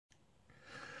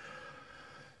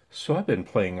So I've been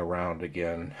playing around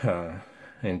again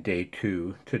in day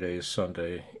two. Today's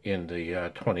Sunday in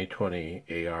the 2020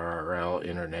 ARRL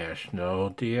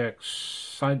International DX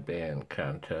Sideband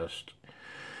Contest.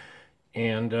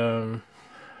 And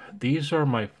these are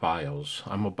my files.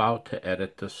 I'm about to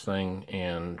edit this thing,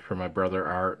 and for my brother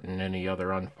Art and any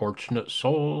other unfortunate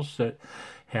souls that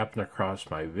happen across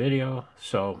my video.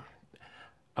 So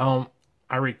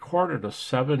I recorded a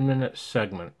 7-minute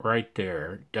segment right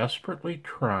there, desperately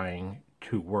trying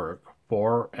to work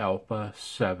 4 Alpha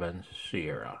 7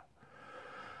 Sierra.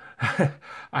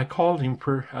 I called him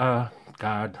for,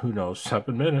 God, who knows,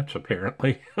 7 minutes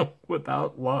apparently,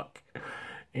 without luck.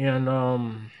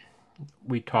 And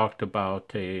we talked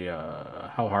about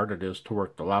how hard it is to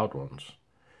work the loud ones.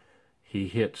 He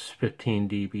hits 15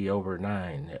 dB over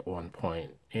 9 at one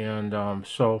point. And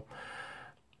so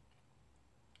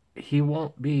he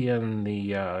won't be in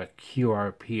the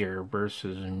QRPer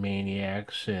versus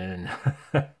Maniacs and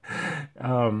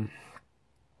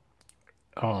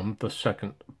the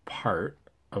second part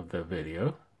of the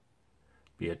video.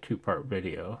 Be a 2-part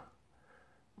video.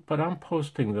 But I'm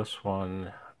posting this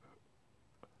one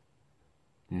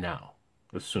now,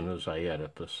 as soon as I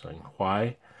edit this thing.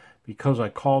 Why? Because I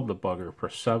called the bugger for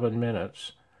 7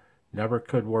 minutes, never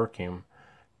could work him.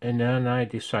 And then I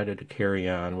decided to carry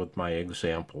on with my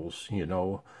examples, you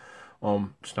know.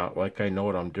 It's not like I know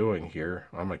what I'm doing here.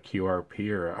 I'm a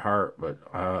QRPer at heart, but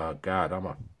God, I'm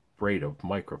afraid of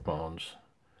microphones.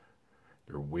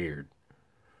 They're weird.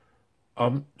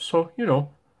 So, you know,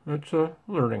 it's a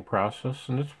learning process,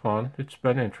 and it's fun. It's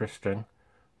been interesting.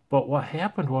 But what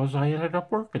happened was I ended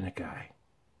up working the guy,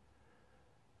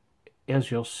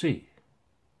 as you'll see.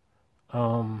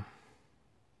 Yeah.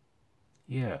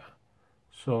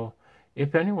 So,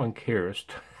 if anyone cares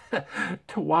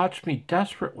to watch me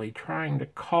desperately trying to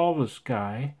call this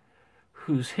guy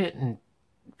who's hitting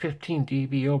 15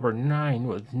 dB over 9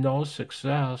 with no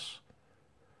success,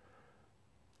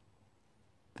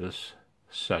 this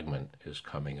segment is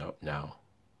coming up now.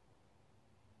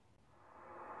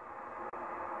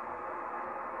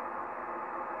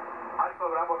 Alpha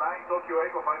Bravo 9, Tokyo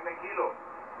Echo 5 Kilo.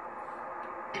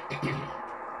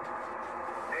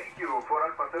 Thank you for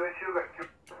Alpha 7 Sugar.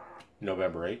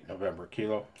 November 8, November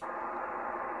Kilo. CQ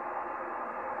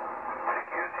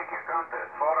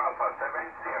contest for Alpha 7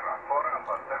 Sierra, for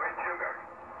Alpha 7 Sugar.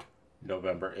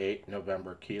 November 8,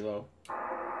 November Kilo. CQ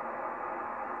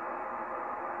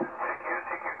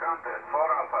contest for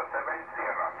Alpha 7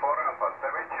 Sierra, for Alpha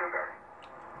 7 Sugar.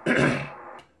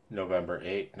 November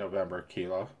 8, November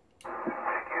Kilo.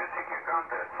 CQ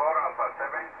contest for Alpha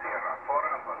 7 Sierra, for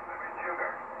Alpha 7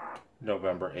 Sugar.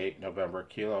 November 8, November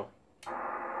Kilo.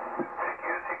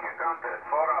 CQ contest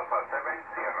for Alpha 7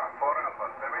 Sierra, for Alpha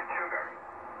 7 Sugar.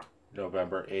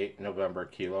 November 8, November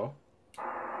Kilo.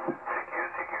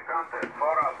 CQ contest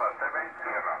for Alpha 7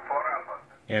 Sierra, for Alpha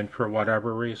 7. And for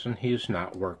whatever reason, he's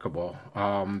not workable.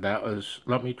 That was,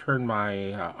 let me turn my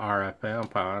RF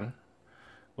amp on.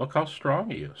 Look how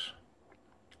strong he is.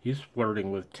 He's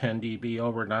flirting with 10 dB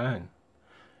over 9.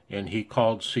 And he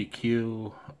called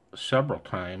CQ several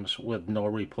times with no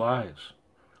replies,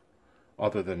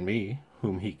 other than me,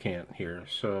 whom he can't hear.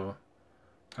 So,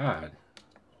 God,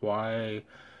 why,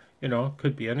 you know,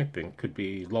 could be anything. Could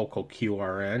be local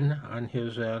QRN on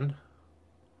his end,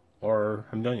 or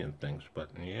a million things. But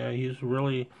yeah, he's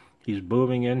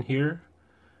booming in here,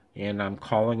 and I'm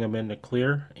calling him in the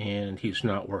clear, and he's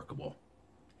not workable.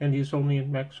 And he's only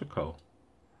in Mexico.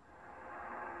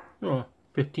 You know,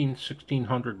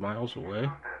 1,600 miles away. For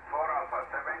Alpha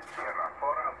 7 Sierra,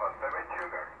 for Alpha 7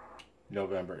 Sugar.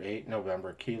 November 8,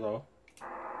 November Kilo.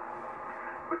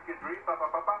 Whiskey 3, Papa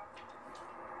Papa.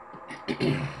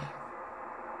 Again,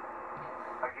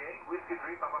 Whiskey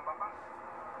 3, Papa Papa.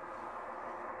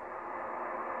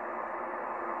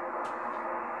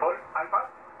 Hold, Alpha.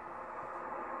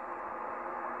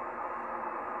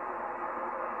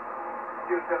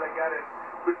 You said I got it.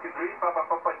 Whiskey 3, Papa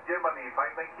Papa, Germany,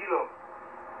 5 Kilo.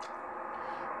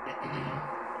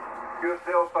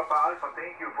 Yourself, Papa Alpha,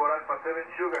 thank you for Alpha 7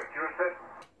 Sugar. Yourself.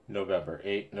 November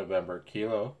 8, November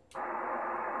Kilo. CQ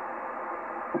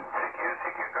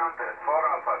contest for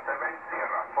Alpha 7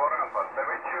 Sierra, for Alpha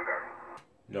 7 Sugar.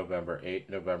 November 8,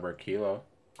 November Kilo.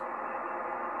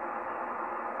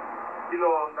 Kilo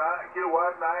 1, 9,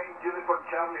 Uniform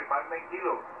Charlie, 5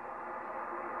 Kilo.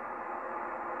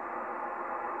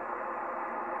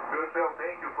 Yourself,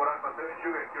 thank you for Alpha 7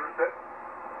 Sugar. Yourself.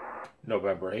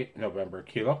 November 8, November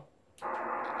Kilo.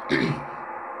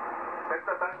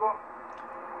 Delta Tango.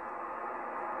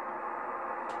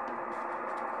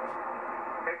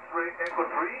 X-Ray Echo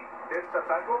 3, Delta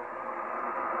Tango.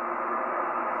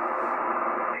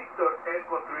 Victor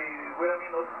Echo 3, wait a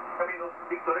minute,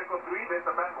 Victor Echo 3,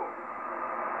 Delta Tango.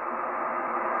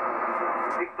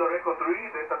 Victor Echo 3,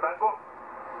 Delta Tango.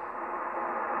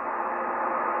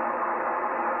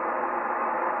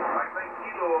 59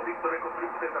 Kilo, Victor Echo 3,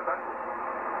 Delta Tango.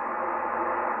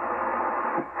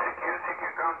 CQ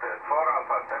counted, 4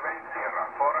 Alpha 7 Sierra,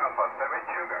 4 Alpha 7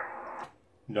 Sugar.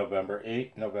 November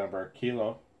 8, November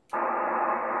Kilo.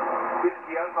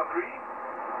 Whiskey Alpha 3.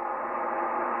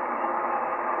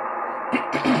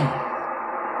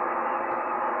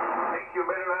 Thank you,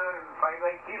 Maryland,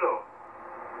 59 Kilo.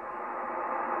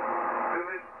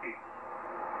 Whiskey.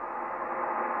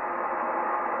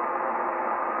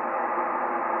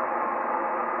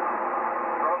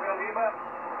 Romeo Lima.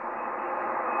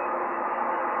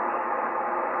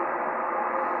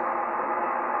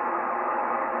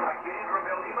 Again,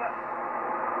 Romeo Lima.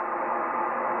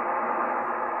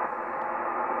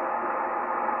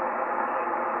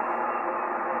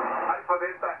 Alpha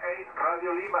Delta 8,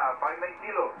 Radio Lima, 59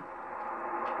 Kilo.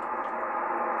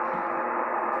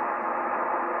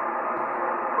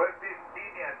 West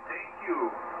Virginia, thank you.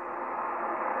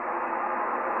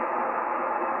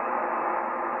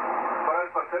 For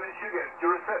Alpha 7 Sugar,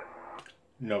 you're set.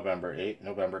 November 8,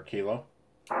 November Kilo.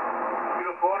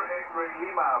 Kilo 4, X-Ray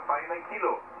Lima, 59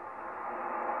 Kilo.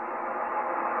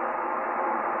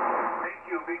 Thank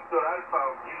you, Victor Alpha,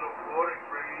 Kilo 4,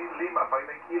 X-Ray Lima,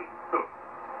 59 Kilo.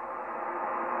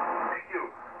 Thank you.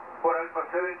 For Alpha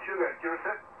 7 Sugar, you're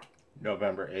set.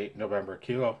 November 8, November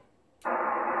Kilo.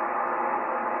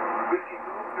 Whiskey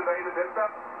 2, United Delta.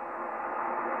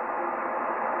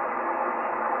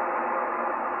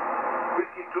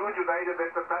 Whiskey 2, United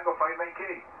Delta Tango 59K.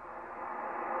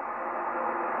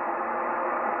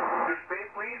 Your state,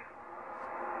 please.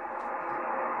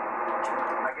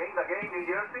 Again, New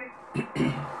Jersey.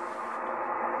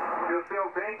 Still,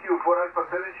 thank you for Alpha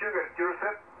 7 Sugar. You're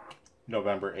set.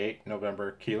 November 8,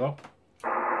 November Kilo. Kilo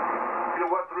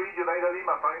 3, United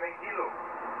Lima, 59 Kilo.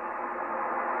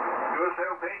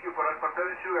 Yourself, thank you for Alpha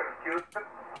 7 Sugar. You're set.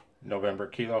 November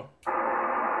Kilo. CQ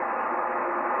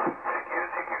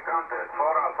counted,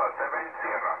 4 Alpha 7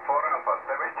 Sierra, 4 Alpha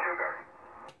 7 Sugar.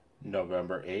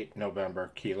 November 8, November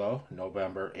Kilo.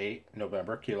 November 8,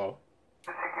 November Kilo.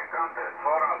 CQ counted,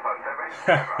 4 Alpha 7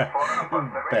 Sierra, 4 Alpha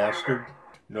 7 Bastard. Sugar.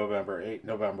 November 8,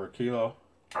 November Kilo.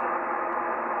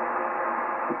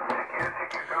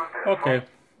 CQ counted, Okay.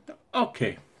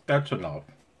 Okay. That's enough.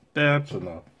 That's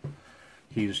enough.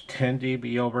 He's 10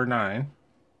 dB over 9.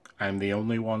 I'm the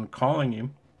only one calling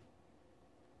him.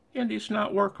 And he's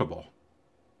not workable.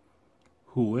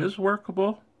 Who is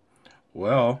workable?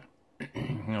 Well,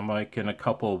 like in a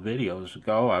couple of videos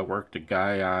ago, I worked a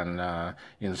guy on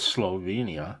in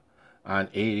Slovenia on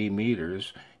 80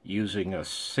 meters using a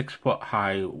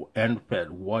 6-foot-high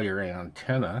end-fed wire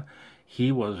antenna.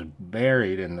 He was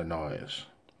buried in the noise.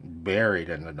 Buried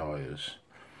in the noise.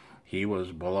 He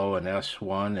was below an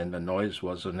S1 and the noise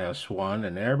was an S1,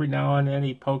 and every now and then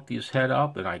he poked his head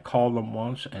up, and I called him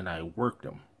once and I worked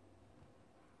him.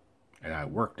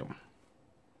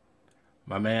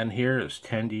 My man here is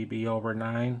 10 dB over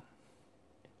 9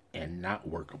 and not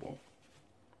workable.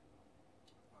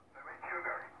 7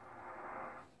 Sugar.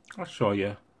 I'll show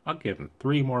you. I'll give him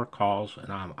 3 more calls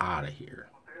and I'm out of here.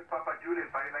 Hotel Papa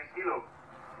Juliet, 59 Kilo.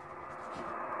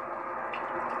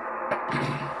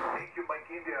 Thank you, Mike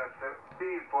India,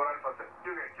 17 for Alpha 7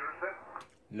 Sugar. You're set.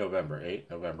 November 8,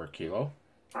 November Kilo.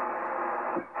 CQ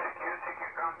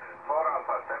counted, 4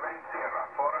 Alpha 7 Sierra,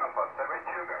 4 Alpha 7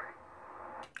 Sugar.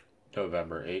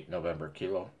 November 8, November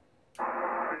Kilo.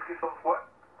 Whiskey South what?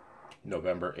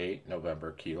 November 8,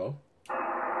 November Kilo.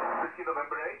 Whiskey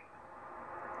November 8.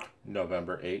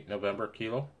 November 8, November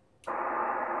Kilo.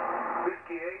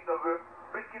 Whiskey 8 November.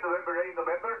 Whiskey November 8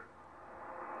 November.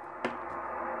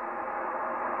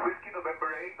 Whiskey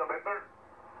November 8 November.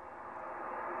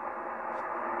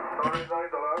 Sorry, $9.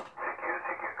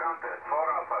 CQ counted,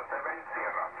 4 Alpha 7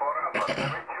 Sierra, 4 Alpha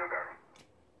 7 Sugar.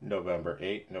 November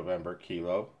 8, November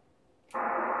Kilo. CQ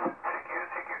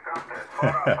counted, 4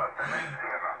 Alpha 7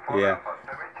 Sierra, 4 Yeah. Alpha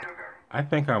 7 Sugar. I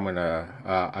think I'm gonna,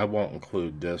 I won't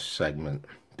include this segment,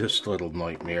 this little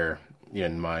nightmare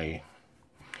in my,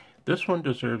 this one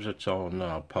deserves its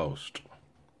own post.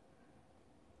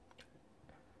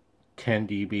 10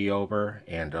 dB over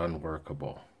and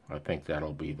unworkable. I think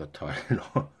that'll be the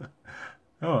title.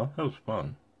 Oh, that was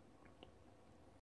fun.